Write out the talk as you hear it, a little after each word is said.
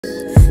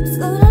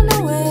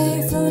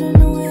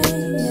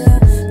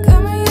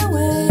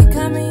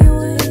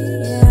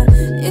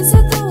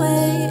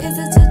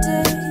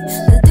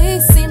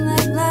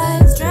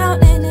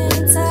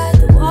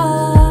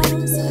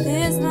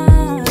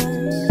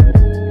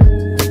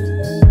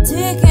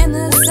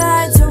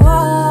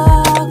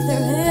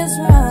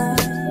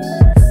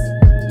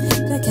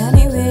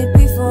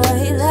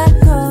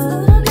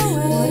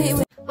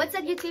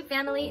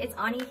family, it's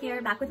Ani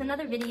here, back with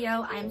another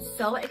video. I'm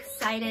so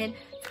excited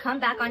to come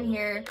back on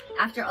here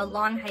after a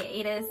long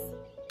hiatus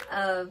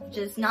of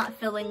just not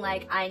feeling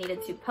like I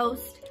needed to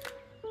post.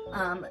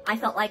 I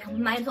felt like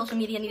my social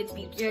media needed to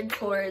be geared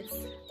towards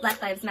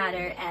Black Lives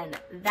Matter, and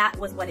that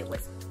was what it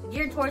was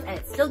geared towards, and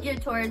it's still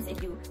geared towards.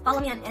 If you follow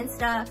me on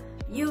Insta,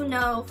 you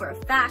know for a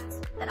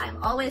fact that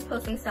I'm always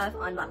posting stuff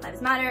on Black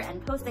Lives Matter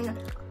and posting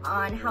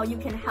on how you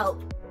can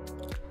help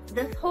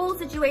this whole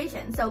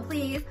situation. So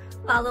please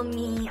follow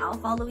me, I'll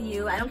follow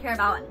you. I don't care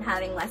about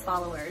having less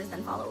followers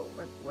than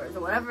followers or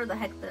whatever the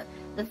heck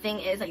the thing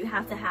is that you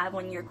have to have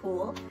when you're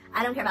cool.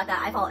 I don't care about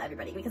that. I follow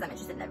everybody because I'm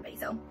interested in everybody,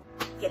 so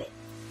get it.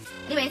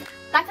 Anyways,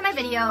 back to my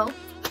video.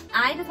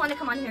 I just want to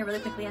come on here really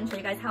quickly and show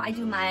you guys how I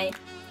do my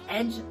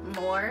edge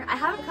more. I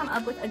haven't come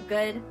up with a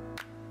good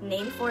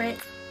name for it,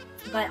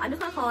 but I'm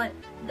just gonna call it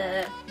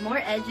the more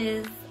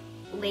edges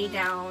lay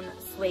down,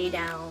 sway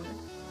down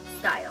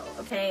style,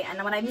 okay?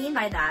 And what I mean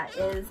by that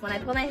is when I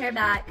pull my hair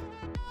back,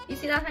 you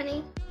see that,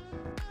 honey?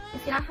 You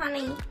see that,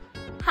 honey?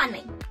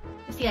 Honey.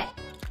 You see that?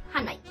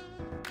 Honey.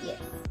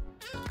 Yes.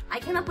 I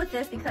came up with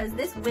this because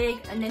this wig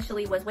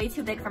initially was way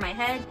too big for my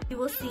head. You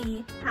will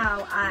see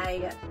how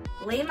I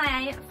lay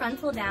my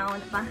frontal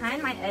down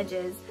behind my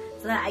edges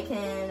so that I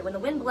can, when the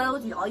wind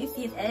blows, all you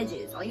see is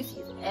edges. All you see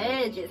is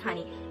edges,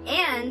 honey.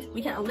 And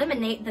we can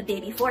eliminate the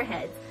baby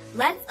foreheads.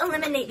 Let's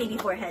eliminate baby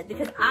foreheads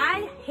because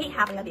I hate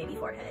having a baby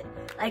forehead.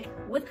 Like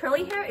with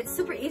curly hair, it's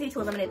super easy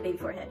to eliminate the baby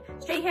forehead.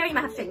 Straight hair, you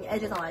might have to straighten your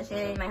edges, all that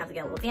shit. You might have to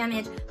get a little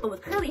damage. But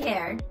with curly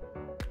hair,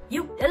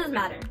 it doesn't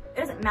matter. It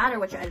doesn't matter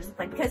what your edges look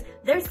like because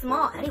they're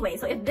small anyway.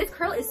 So if this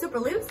curl is super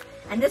loose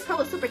and this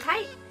curl is super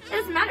tight, it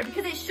doesn't matter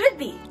because it should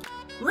be.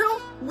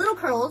 Little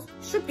curls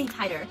should be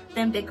tighter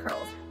than big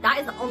curls. That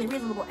is the only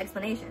reasonable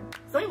explanation.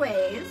 So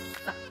anyways,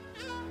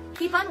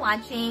 keep on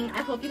watching.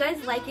 I hope you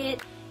guys like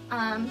it.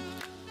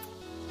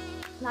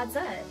 That's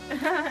it.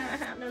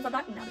 I'm gonna stop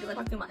talking now because I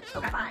talk too much.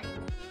 Okay, bye.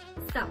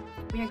 So,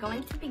 we are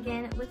going to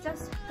begin with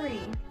just 3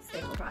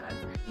 staple products.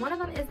 One of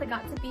them is the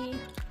Got2b,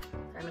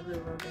 sorry, my glue a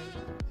little bit.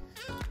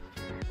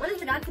 One is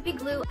the Got2b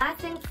Glue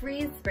Lasting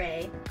Freeze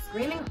Spray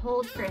Screaming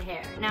Hold for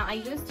Hair. Now, I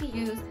used to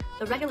use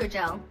the regular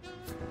gel,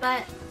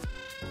 but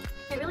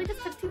it really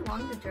just took too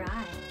long to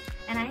dry.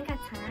 And I ain't got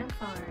time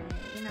for it,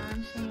 you know what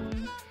I'm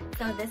saying?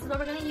 So this is what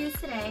we're gonna use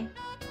today.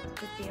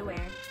 Just be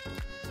aware.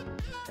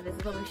 So this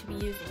is what we should be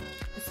using.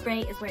 The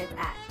spray is where it's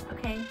at,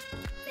 okay?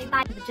 Say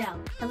bye to the gel,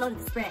 hello to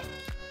the spray.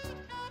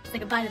 It's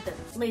like a bite of the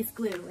lace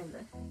glue and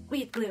the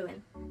weed glue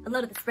and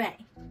hello to the spray,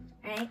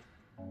 right?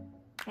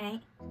 Okay?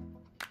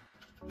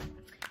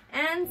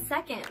 And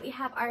second, we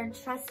have our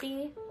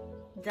trusty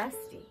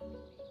Dusty.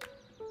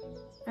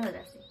 Not a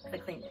Dusty, because I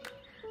cleaned it.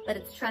 But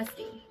it's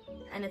trusty,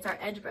 and it's our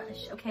edge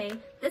brush, okay?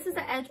 This is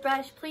the edge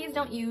brush. Please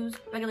don't use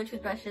regular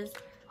toothbrushes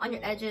on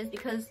your edges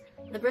because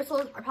the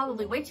bristles are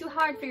probably way too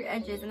hard for your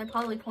edges and they're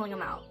probably pulling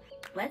them out.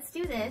 Let's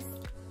do this.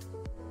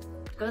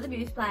 Go to the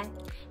beauty supply,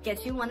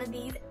 get you one of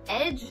these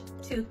edge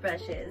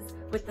toothbrushes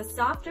with the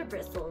softer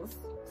bristles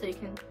so you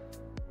can,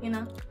 you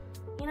know.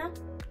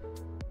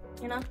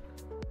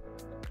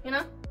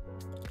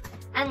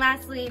 And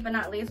lastly, but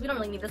not least, we don't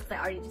really need this because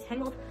I already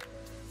detangled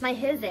my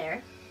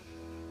hair.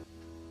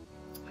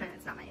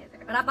 It's not my hair,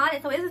 but I bought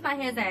it, so this is my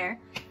hair.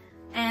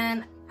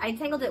 And I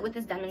tangled it with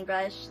this Denman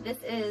brush.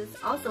 This is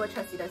also a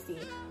trusty Dusty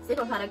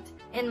staple product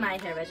in my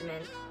hair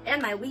regimen.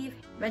 And my weave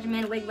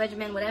regimen, wig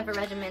regimen, whatever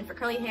regimen for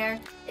curly hair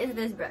is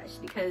this brush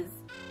because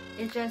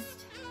it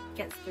just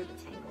gets through the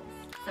tangles.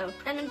 So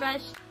Denman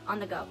brush on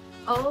the go.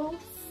 Oh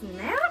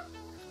snap!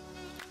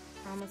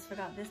 I almost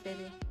forgot this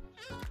baby.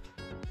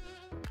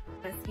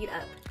 Let's speed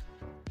up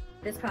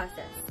this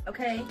process,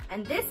 okay?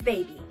 And this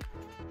baby,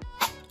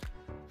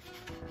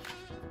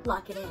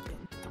 lock it in.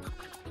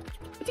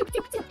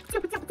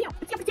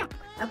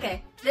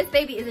 Okay, this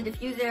baby is a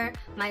diffuser.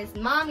 My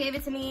mom gave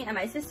it to me and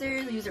my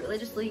sisters use it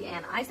religiously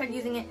and I started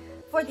using it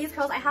for these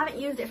curls. I haven't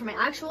used it for my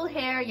actual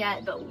hair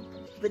yet, but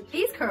with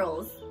these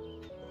curls,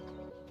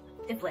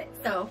 it's lit.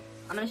 So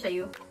I'm gonna show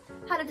you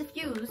how to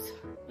diffuse,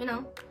 you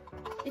know.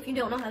 If you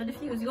don't know how to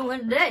diffuse, you're gonna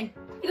learn today.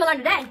 You're gonna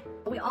learn today.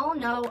 We all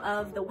know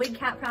of the wig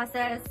cap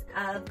process,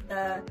 of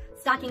the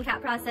stocking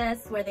cap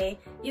process, where they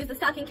use the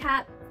stocking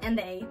cap and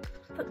they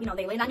put,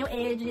 they lay down your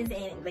edges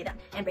and bring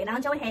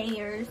down your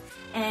hairs,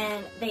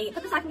 and they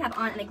put the stocking cap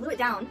on and they glue it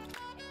down.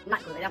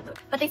 Not glue it down,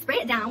 but they spray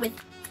it down with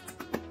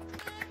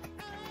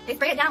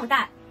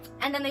that,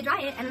 and then they dry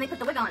it and then they put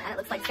the wig on and it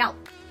looks like scalp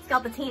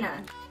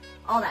patina,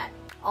 all that.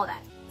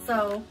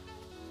 So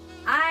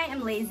I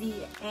am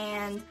lazy,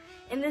 and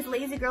in this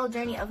lazy girl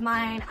journey of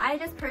mine, I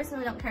just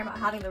personally don't care about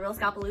having the real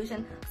scalp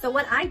illusion. So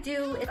what I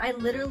do is I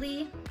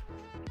literally,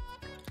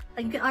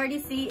 like you can already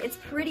see, it's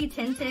pretty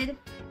tinted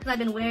because I've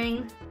been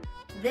wearing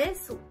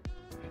this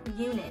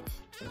unit.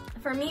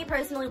 For me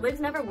personally, wigs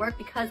never work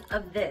because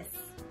of this.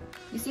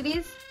 You see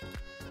these?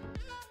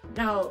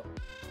 Now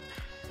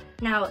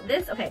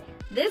this, okay,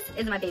 this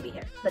is my baby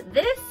hair, but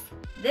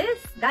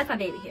that's my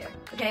baby hair,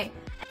 okay?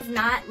 It's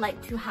not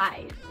like to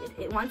hide.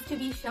 It wants to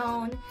be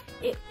shown,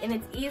 and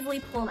it's easily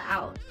pulled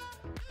out.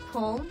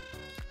 Pull,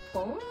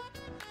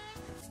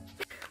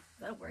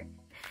 that'll work.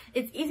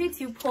 It's easy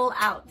to pull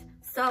out.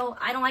 So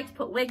I don't like to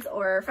put wigs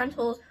or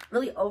frontals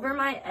really over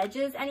my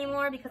edges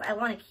anymore because I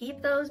want to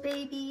keep those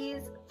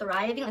babies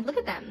thriving. Like, look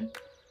at them.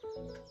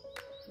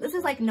 This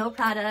is like no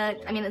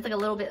product. I mean, it's like a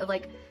little bit of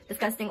like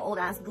disgusting old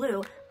ass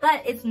glue,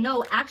 but it's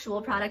no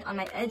actual product on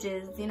my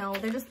edges. You know,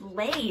 they're just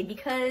laid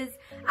because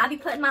I'll be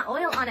putting my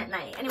oil on at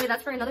night. Anyway,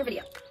 that's for another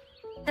video.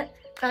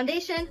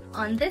 Foundation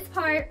on this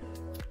part,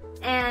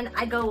 and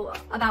I go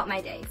about my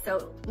day.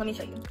 So let me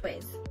show you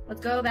ways.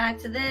 Let's go back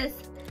to this.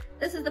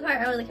 This is the part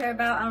I really care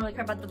about. I don't really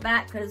care about the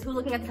back because who's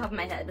looking at the top of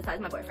my head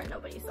besides my boyfriend?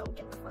 Nobody, so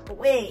get the fuck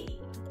away.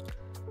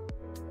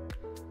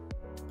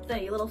 So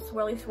you little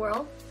swirly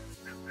swirl,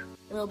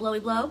 a little blowy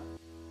blow,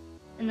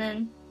 and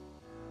then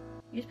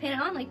you just paint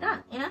it on like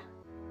that, you know?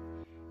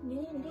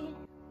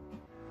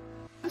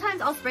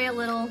 Sometimes I'll spray a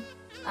little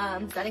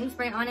setting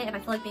spray on it if I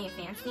feel like being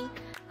fancy,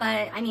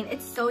 but I mean,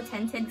 it's so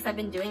tinted because I've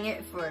been doing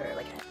it for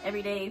like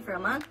every day for a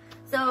month,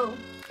 so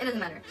it doesn't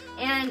matter.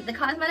 And the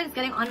cosmetics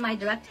getting on my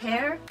direct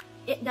hair,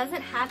 it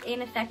doesn't have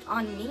an effect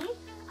on me.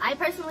 I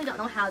personally don't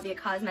know how the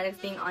cosmetics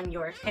being on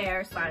your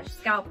hair /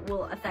 scalp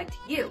will affect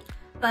you,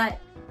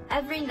 but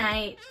every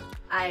night,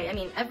 I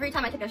mean, every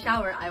time I take a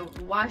shower, I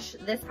wash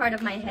this part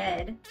of my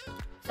head.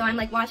 So I'm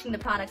like washing the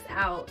products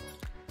out,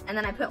 and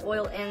then I put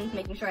oil in,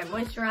 making sure I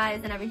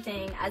moisturize and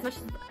everything.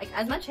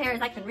 As much hair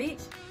as I can reach,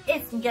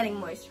 it's getting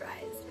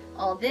moisturized.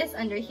 All this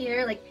under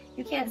here, like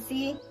you can't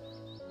see,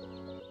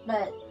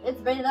 but it's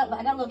braided up, but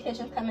I got little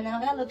kitchens coming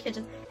out. I got little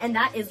kitchens, and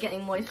that is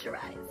getting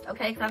moisturized,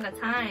 okay? Because I've got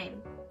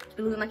time to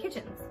be losing my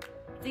kitchens.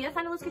 Do you guys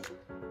find those kitchens?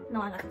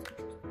 No, I got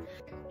kitchens.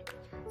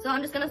 So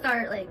I'm just gonna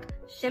start like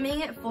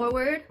shimmying it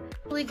forward.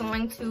 Really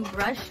going to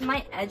brush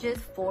my edges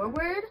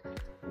forward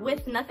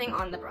with nothing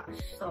on the brush.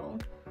 So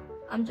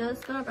I'm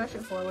just gonna brush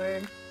it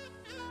forward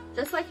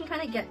just so I can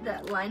kind of get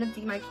that line of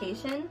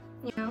demarcation,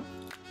 you know?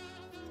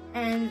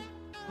 And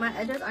my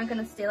edges aren't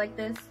gonna stay like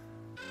this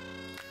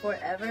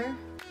forever.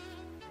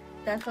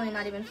 Definitely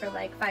not even for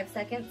like 5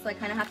 seconds. So I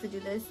kind of have to do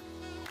this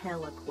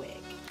hella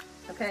quick,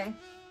 okay?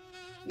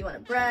 You wanna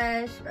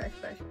brush, brush,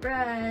 brush,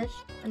 brush,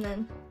 and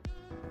then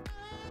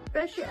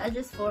brush your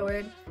edges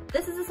forward.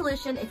 This is a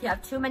solution if you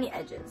have too many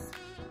edges,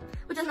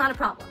 which is not a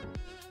problem.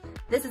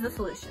 This is a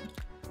solution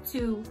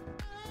to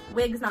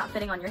wigs not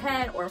fitting on your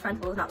head or a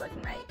frontal is not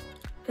looking right.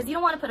 Because you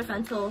don't want to put a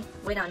frontal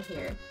way down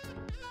here.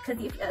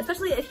 Because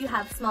especially if you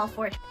have small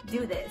forehead,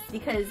 do this.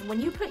 Because when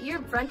you put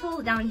your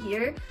frontal down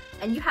here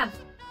and you have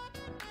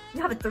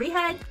a 3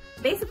 head,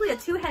 basically a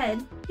 2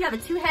 head, you have a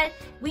 2 head,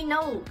 we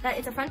know that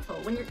it's a frontal.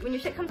 When your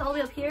shit comes all the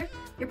way up here,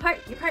 your part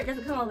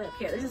doesn't come all the way up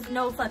here. There's just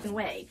no fucking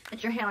way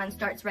that your hairline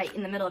starts right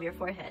in the middle of your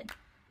forehead.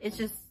 It's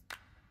just,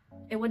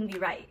 it wouldn't be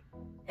right.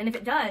 And if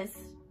it does,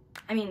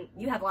 I mean,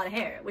 you have a lot of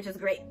hair, which is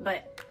great,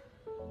 but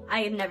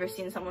I have never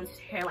seen someone's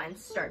hairline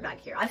start back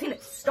here. I've seen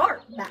it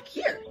start back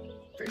here,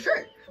 for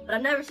sure, but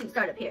I've never seen it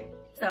start up here.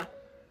 So,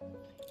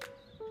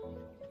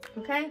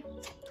 okay,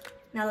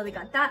 now that we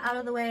got that out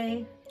of the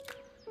way,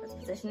 let's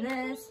position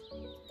this,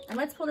 and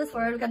let's pull this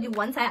forward. We gotta do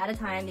one side at a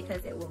time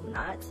because it will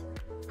not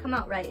come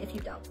out right if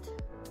you don't.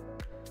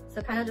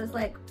 So kind of just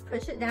like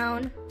push it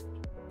down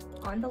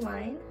on the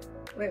line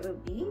where it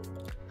would be,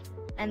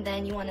 and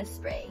then you want to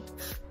spray.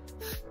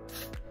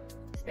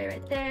 Spray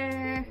right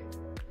there,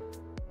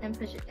 and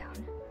push it down.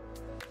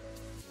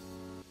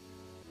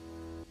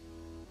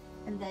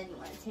 And then you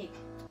want to take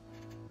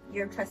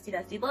your trusty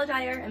dusty blow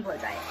dryer and blow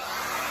dry it.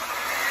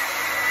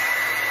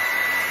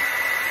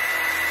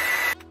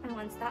 And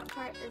once that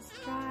part is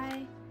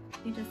dry,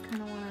 you just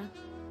kind of want to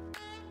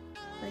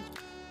like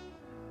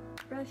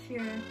brush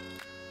your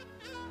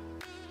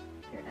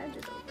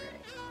edges over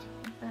it,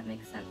 if that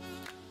makes sense,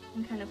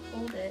 and kind of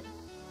hold it.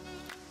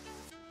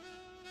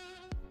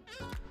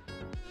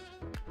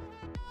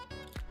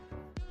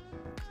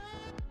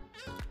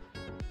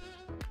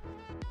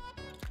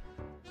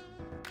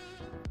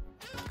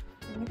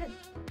 And you're good.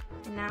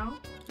 And now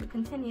you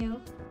continue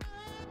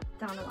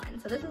down the line.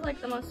 So this is like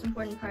the most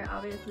important part,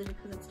 obviously,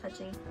 because it's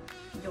touching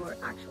your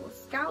actual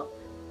scalp.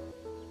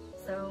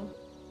 So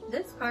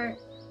this part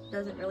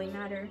doesn't really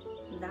matter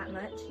that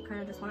much. You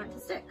kind of just want it to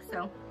stick.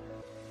 So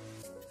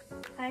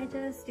I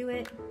just do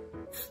it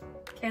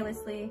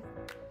carelessly.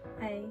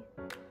 I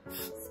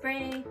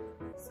spray,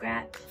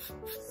 scratch,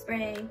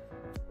 spray,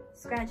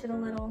 scratch it a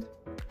little.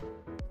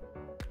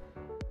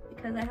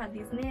 Because I have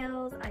these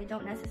nails, I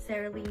don't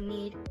necessarily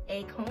need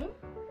a comb.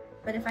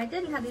 But if I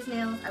didn't have these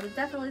nails, I would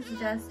definitely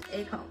suggest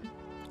a comb.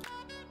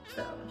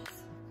 So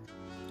just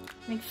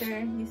make sure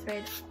you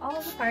sprayed all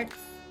the parts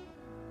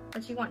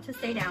that you want to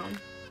stay down.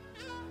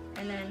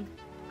 And then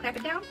clamp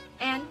it down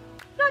and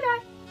blow dry.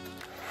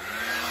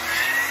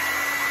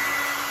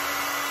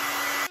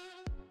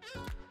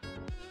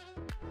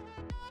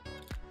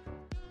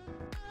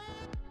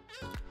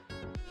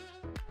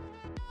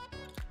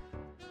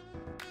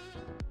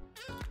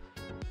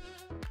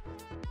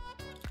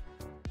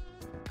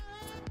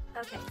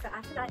 Okay, so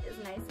after that is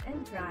nice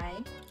and dry,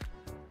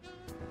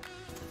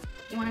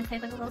 you want to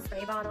take like a little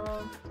spray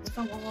bottle with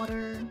some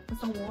water,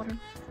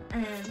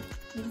 and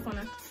you just want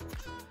to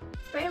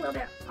spray a little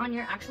bit on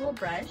your actual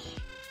brush,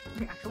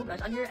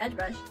 on your edge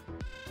brush,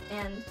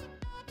 and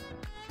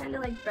kind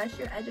of like brush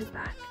your edges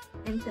back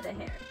into the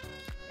hair,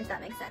 if that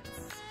makes sense.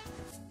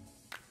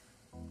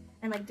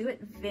 And like do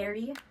it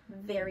very,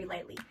 very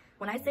lightly.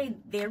 When I say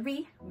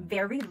very,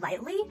 very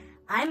lightly,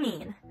 I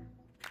mean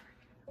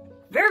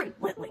very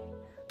lightly.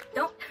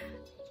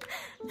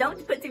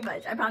 Don't put too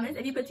much. I promise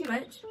if you put too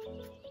much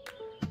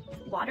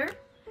water,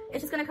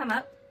 it's just gonna come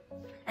up.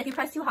 If you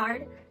press too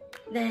hard,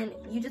 then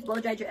you just blow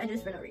dried your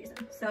edges for no reason.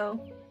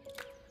 So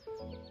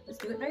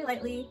just do it very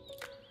lightly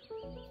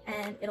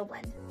and it'll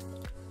blend.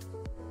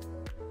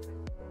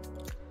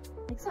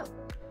 Like so.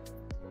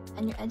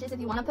 And your edges, if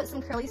you want to put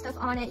some curly stuff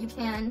on it, you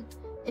can.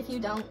 If you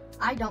don't,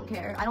 I don't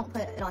care. I don't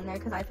put it on there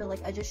because I feel like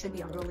edges should be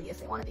unruly if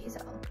they want to be,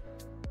 so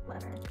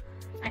whatever.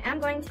 I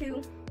am going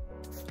to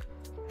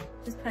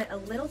just put a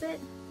little bit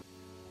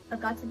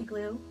of Got2b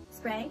glue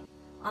spray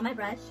on my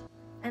brush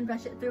and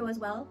brush it through as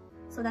well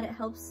so that it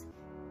helps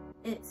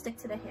it stick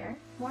to the hair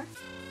more,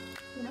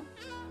 you know?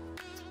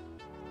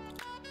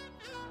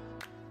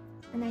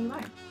 And there you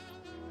are.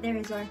 There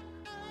is your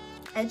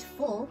edge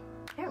full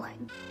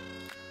hairline.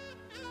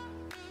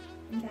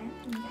 Okay.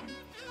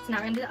 So now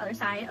we're gonna do the other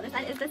side. Other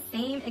side is the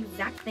same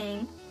exact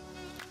thing.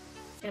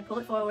 Gonna pull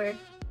it forward.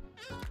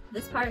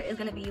 This part is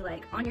gonna be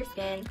like on your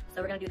skin,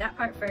 so we're gonna do that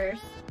part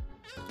first.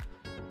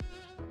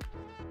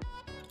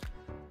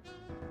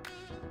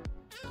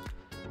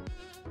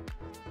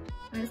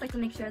 And I just like to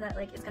make sure that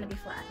like it's gonna be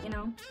flat, you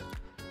know?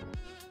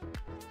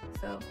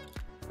 So,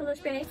 put a little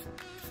spray.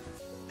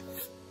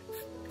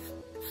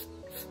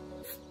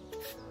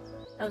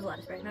 That was a lot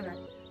of spray, my bad.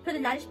 Put a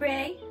lot of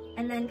spray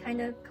and then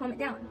kind of comb it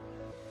down,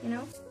 you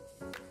know?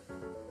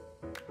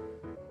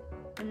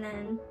 And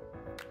then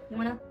you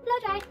wanna blow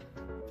dry.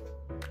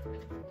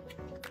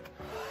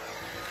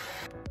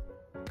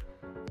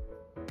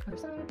 Other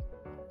side.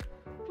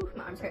 Ooh,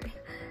 my arms hurt.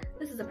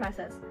 This is a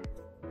process.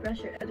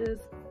 Brush your edges.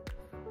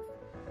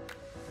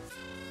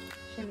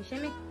 Shimmy,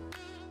 shimmy.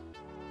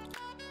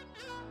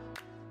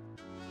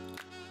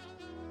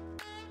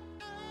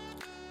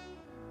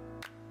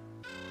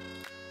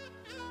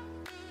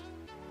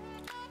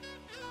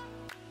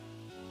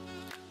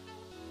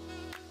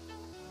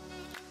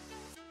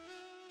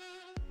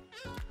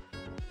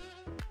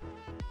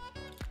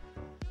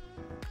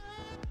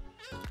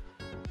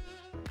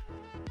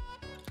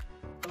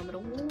 A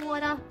little bit of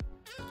water.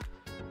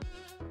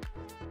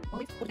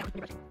 Always pull it down when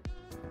you're brushing.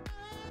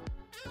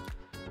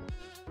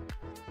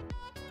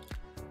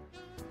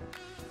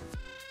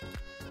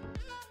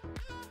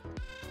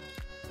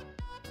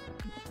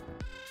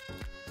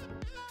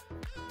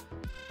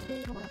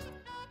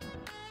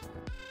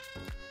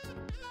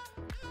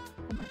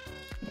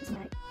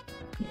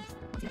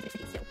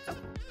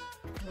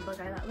 We'll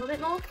dry that a little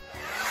bit more.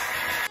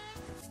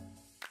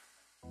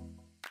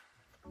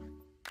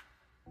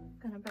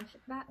 Gonna brush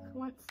it back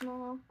once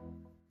more.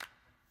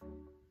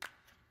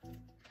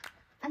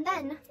 And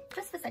then,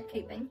 just for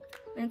safekeeping,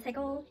 I'm gonna take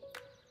all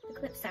the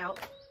clips out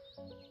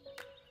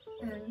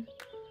and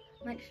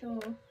make sure,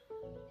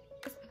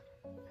 just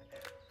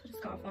put a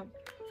scarf on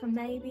for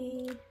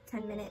maybe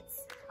 10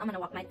 minutes. I'm gonna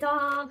walk my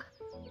dog.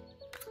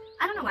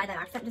 I don't know why that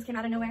accent just came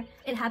out of nowhere.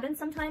 It happens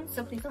sometimes,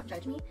 so please don't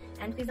judge me.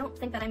 And please don't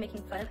think that I'm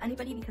making fun of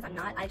anybody because I'm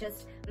not.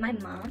 My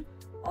mom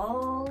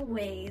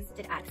always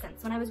did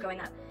accents when I was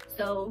growing up.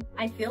 So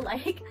I feel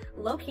like,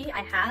 low-key,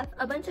 I have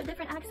a bunch of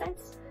different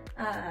accents.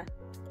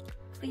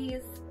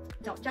 Please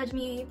don't judge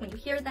me when you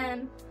hear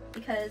them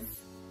because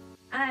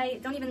I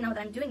don't even know that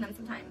I'm doing them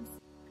sometimes.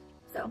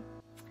 So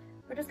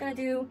we're just gonna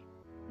do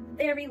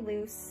very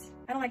loose.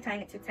 I don't like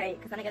tying it too tight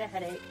because then I get a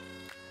headache.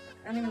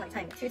 I don't even like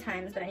tying it 2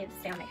 times, but I need it to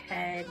stay on my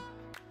head.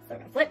 So we're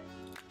gonna flip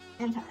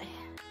and tie.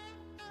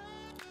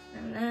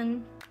 And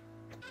then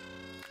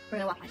we're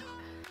gonna walk my dog.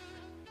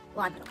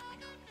 Well, I'm gonna walk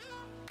my dog.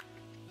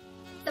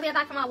 So we are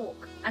back from our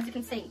walk. As you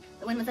can see,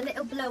 the wind was a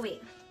little blowy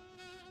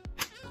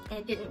and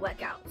it didn't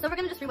work out. So we're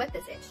gonna just re-wet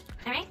this itch,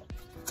 all right?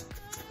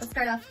 Let's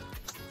start off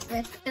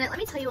with, and let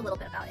me tell you a little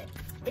bit about it.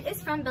 It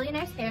is from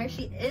Billionaire's Hair.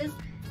 She is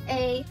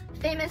a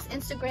famous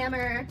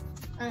Instagrammer.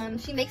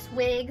 She makes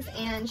wigs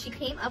and she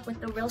came up with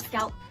the Real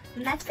Scalp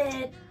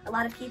method. A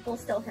lot of people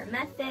steal her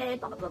method,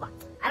 blah, blah, blah, blah.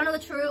 I don't know the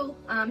true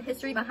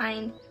history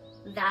behind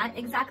that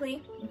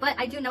exactly, but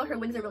I do know her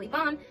wigs are really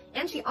bomb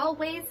and she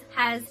always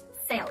has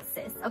sales,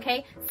 sis,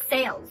 okay?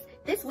 Sales.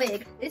 This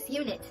wig, this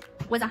unit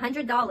was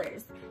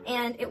 $100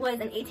 and it was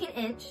an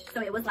 18-inch,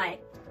 so it was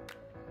like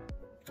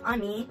on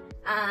me.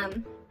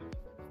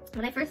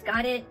 When I first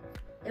got it,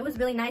 it was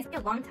really nice. It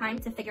took a long time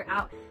to figure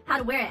out how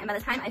to wear it, and by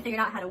the time I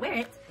figured out how to wear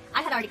it,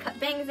 I had already cut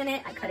bangs in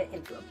it, I cut it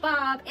into a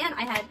bob, and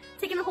I had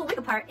taken the whole wig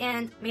apart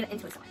and made it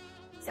into a swan.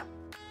 So,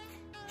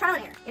 trial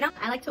and error, you know?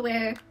 I like to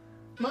wear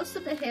most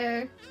of the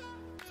hair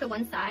to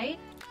one side.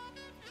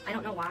 I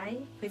don't know why.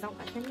 Please don't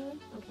question me.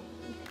 Okay.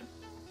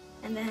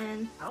 And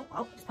then,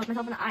 oh, just poked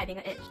myself in the eye being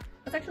an itch.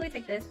 Let's actually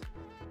take this.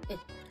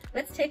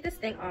 Let's take this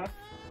thing off,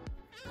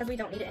 because we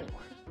don't need it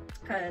anymore.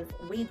 Because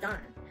we done.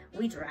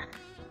 We dry.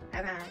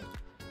 Alright.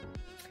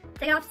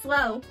 Take it off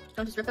slow.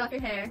 Don't just rip it off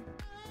your hair.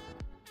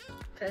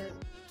 because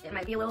it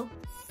might be a little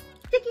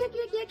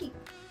sticky.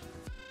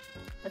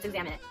 Let's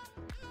examine it.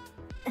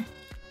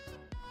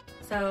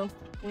 So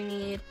we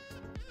need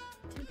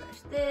to brush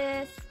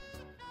this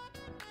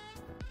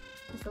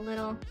just a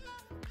little,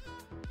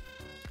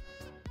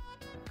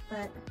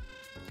 but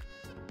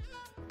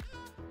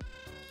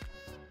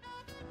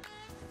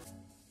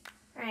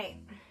all right.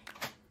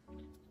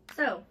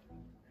 So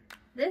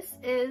this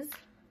is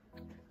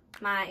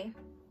my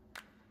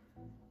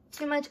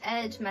too much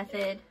edge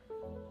method.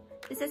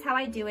 This is how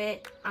I do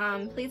it.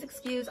 Please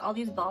excuse all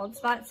these bald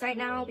spots right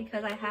now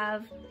because I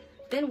have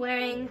been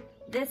wearing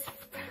this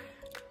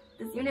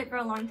unit for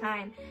a long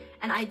time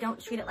and I don't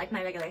treat it like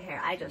my regular hair.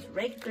 I just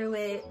rake through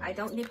it. I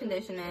don't deep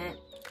condition it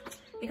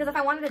because if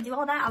I wanted to do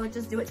all that, I would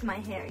just do it to my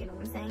hair, you know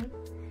what I'm saying?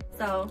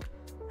 So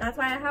that's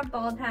why I have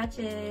bald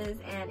patches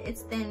and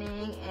it's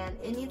thinning and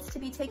it needs to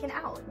be taken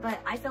out. But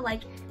I feel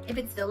like if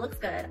it still looks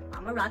good,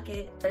 I'ma rock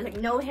it. There's like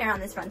no hair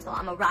on this frontal,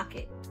 I'ma rock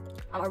it.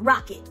 I'ma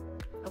rock it,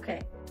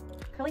 okay?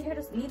 Curly hair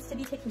just needs to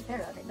be taken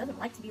care of. It doesn't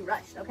like to be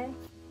rushed, okay?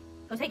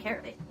 So take care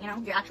of it, you know?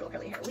 Your actual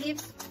curly hair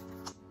leaves.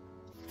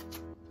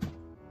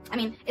 I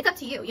mean, it's up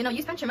to you. You know,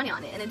 you spent your money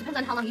on it and it depends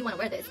on how long you want to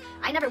wear this.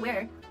 I never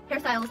wear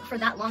hairstyles for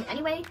that long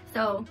anyway,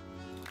 so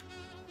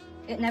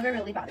it never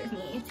really bothers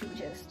me to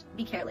just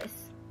be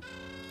careless,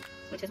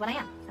 which is what I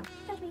am, so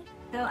judge me.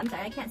 So, I'm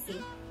sorry, I can't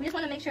see. We just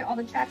want to make sure all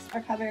the tracks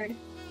are covered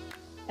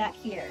back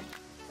here.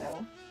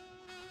 So,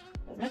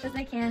 as much as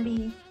they can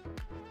be.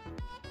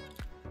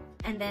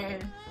 And then,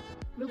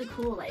 really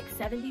cool, like,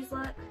 70s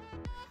look.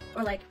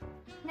 Or like,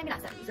 maybe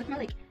not 70s, it's more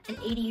like an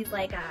 80s,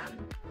 like,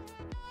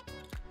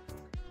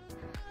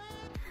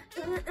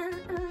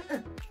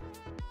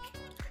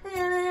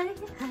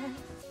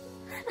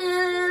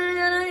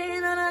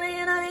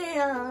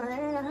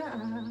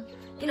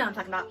 you know what I'm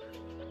talking about.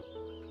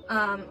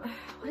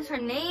 What is her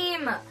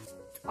name?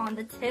 It's on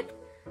the tip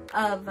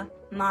of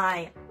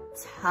my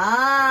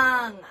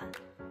tongue.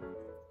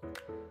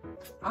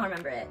 I'll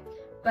remember it.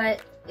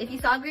 But if you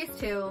saw Grease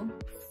 2,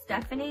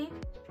 Stephanie,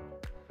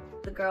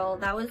 the girl,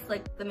 that was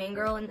like the main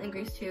girl in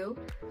Grease 2,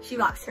 she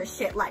rocks her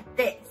shit like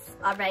this,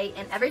 alright?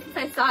 And ever since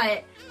I saw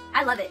it,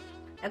 I love it,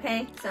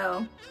 okay?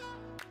 So,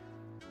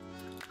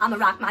 I'ma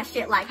rock my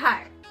shit like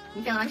her.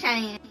 You feel what I'm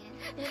saying?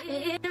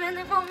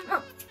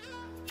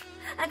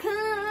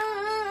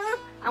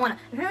 I wanna,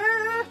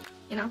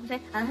 you know what I'm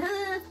saying?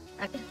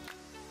 Okay.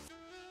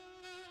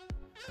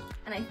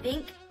 And I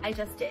think I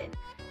just did.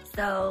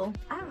 So,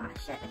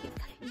 shit, I keep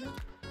cutting it.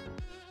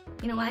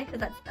 You know why? Because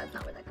that's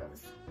not where that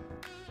goes.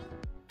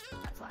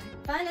 That's why.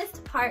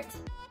 Funnest part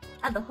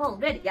of the whole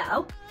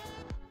video.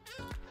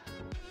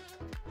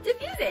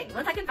 Diffusing.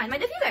 Once I can find my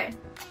diffuser.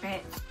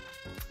 Alright.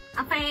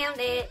 I found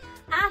it.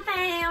 I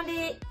found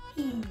it.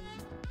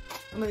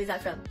 What movie is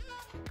that from?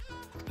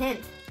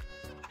 Hint.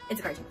 It's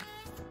a cartoon.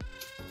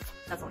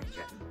 That's the only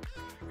hint.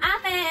 I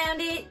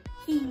found it.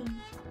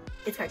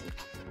 It's a cartoon.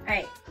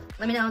 Alright.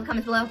 Let me know in the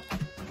comments below.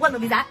 What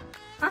movie is that?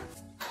 Huh?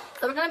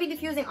 So we're gonna be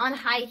diffusing on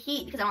high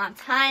heat because I don't have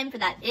time for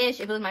that ish.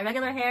 If it was my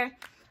regular hair,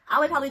 I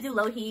would probably do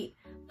low heat.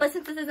 But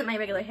since this isn't my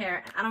regular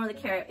hair, I don't really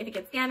care if it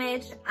gets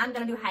damaged. I'm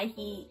gonna do high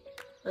heat.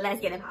 Let's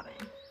get it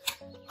popping.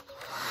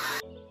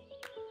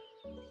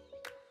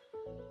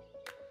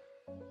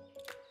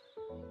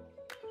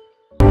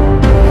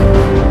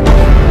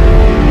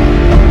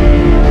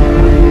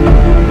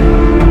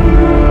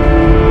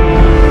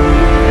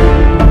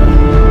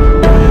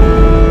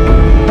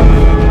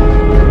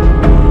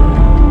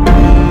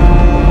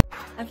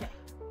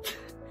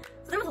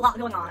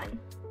 Going on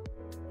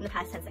in the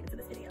past 10 seconds of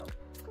this video.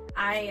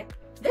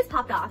 This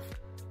popped off,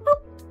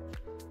 boop,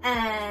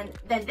 and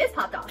then this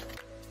popped off,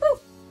 boop,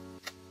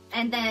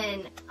 and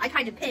then I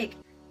tried to pick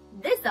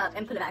this up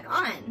and put it back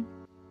on,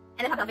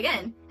 and it popped off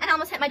again, and I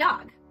almost hit my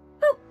dog,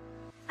 boop.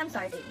 I'm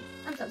sorry, baby.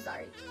 I'm so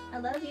sorry. I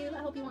love you. I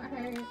hope you weren't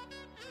hurt.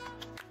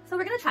 So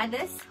we're gonna try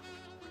this.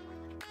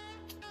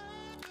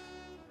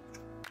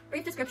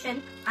 Brief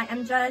description, I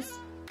am just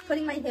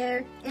putting my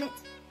hair in it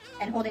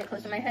and holding it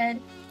close to my head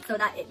so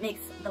that it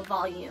makes the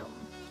volume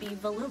be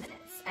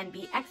voluminous and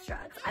be extra.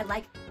 I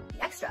like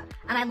the extra.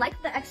 And I like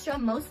the extra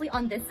mostly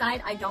on this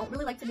side. I don't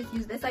really like to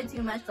diffuse this side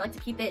too much. I like to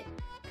keep it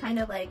kind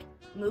of like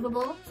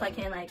movable so I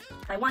can like,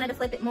 if I wanted to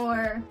flip it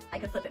more, I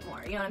could flip it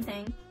more. You know what I'm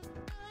saying?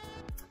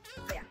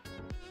 So yeah,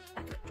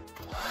 back to it.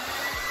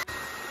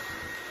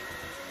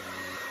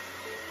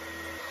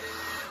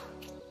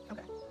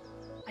 Okay.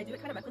 I do it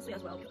kind of recklessly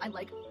as well because I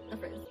like the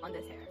frizz on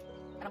this hair.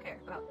 I don't care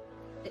about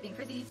it being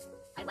frizzy.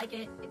 I like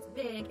it, it's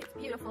big, it's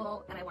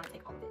beautiful, and I want to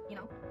take all of it, you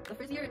know? The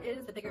frizzier it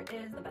is, the bigger it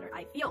is, the better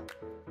I feel.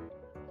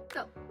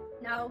 So,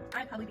 now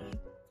I'd probably be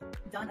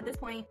done at this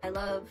point. I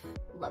love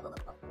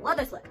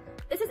this look.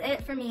 This is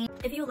it for me.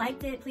 If you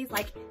liked it, please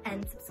like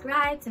and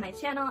subscribe to my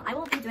channel. I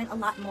will be doing a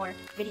lot more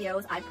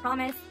videos, I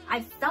promise.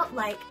 I felt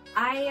like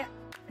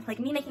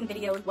me making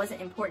videos wasn't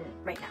important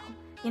right now.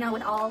 You know,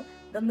 with all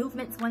the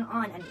movements going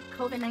on and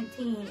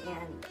COVID-19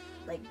 and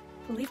like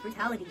police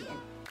brutality and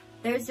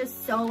there's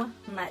just so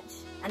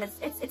much, and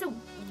it's a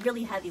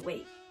really heavy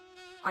weight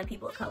on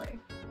people of color.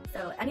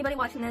 So anybody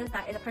watching this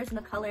that is a person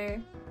of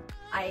color,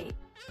 I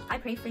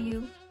pray for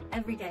you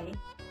every day,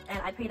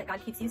 and I pray that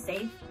God keeps you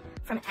safe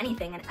from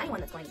anything and anyone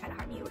that's going to try to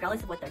harm you,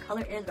 regardless of what their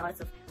color is,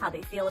 regardless of how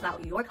they feel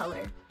about your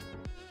color.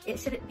 It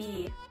shouldn't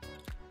be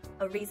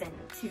a reason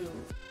to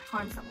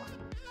harm someone.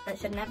 That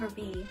should never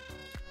be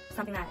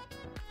something that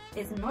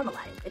is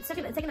normalized. It's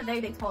taken a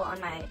very big toll on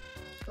my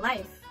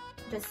life,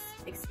 just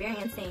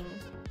experiencing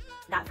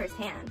that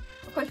firsthand.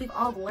 Of course, we've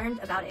all learned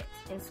about it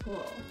in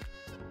school,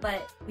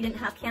 but we didn't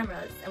have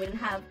cameras and we didn't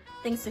have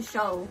things to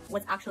show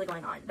what's actually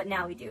going on, but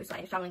now we do. So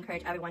I strongly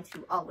encourage everyone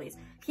to always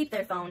keep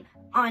their phone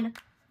on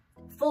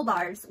full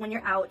bars when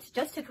you're out,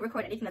 just to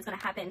record anything that's going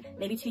to happen,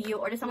 maybe to you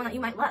or to someone that you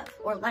might love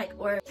or like,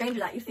 or a stranger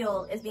that you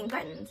feel is being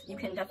threatened. You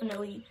can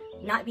definitely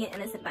not be an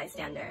innocent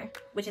bystander,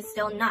 which is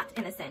still not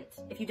innocent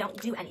if you don't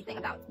do anything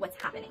about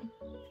what's happening.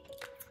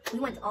 We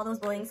went to all those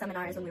bullying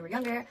seminars when we were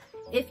younger.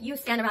 If you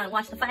stand around and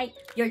watch the fight,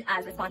 you're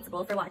as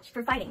responsible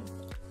for fighting.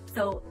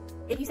 So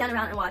if you stand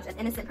around and watch an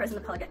innocent person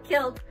of color get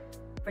killed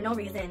for no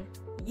reason,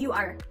 you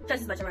are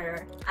just as much a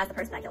murderer as the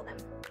person that killed them.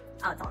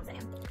 That's all I'm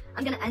saying.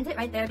 I'm gonna end it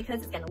right there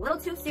because it's getting a little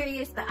too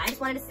serious, but I just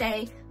wanted to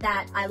say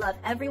that I love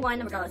everyone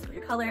regardless of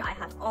your color. I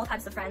have all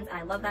types of friends and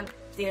I love them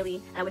dearly,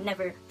 and I would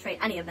never trade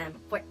any of them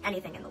for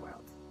anything in the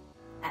world.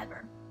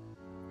 Ever.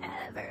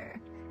 Ever.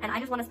 And I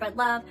just want to spread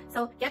love,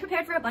 so get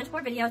prepared for a bunch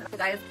more videos. So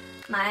guys,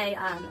 my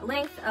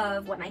length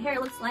of what my hair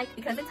looks like,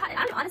 because it's,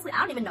 honestly, I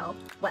don't even know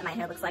what my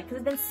hair looks like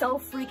because it's been so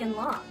freaking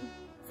long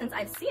since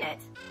I've seen it.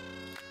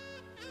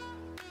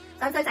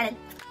 So I'm so excited.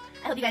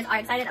 I hope you guys are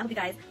excited. I hope you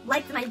guys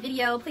liked my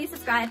video. Please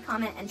subscribe,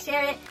 comment, and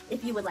share it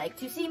if you would like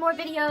to see more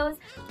videos.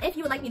 If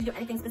you would like me to do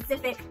anything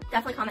specific,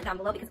 definitely comment down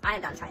below because I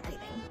am down to try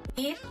anything.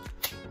 Be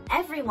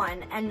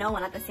everyone and no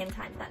one at the same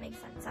time, if that makes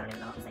sense. I don't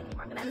even know what I'm saying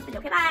anymore. I'm gonna end this video.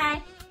 Okay,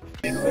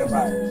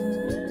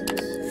 bye!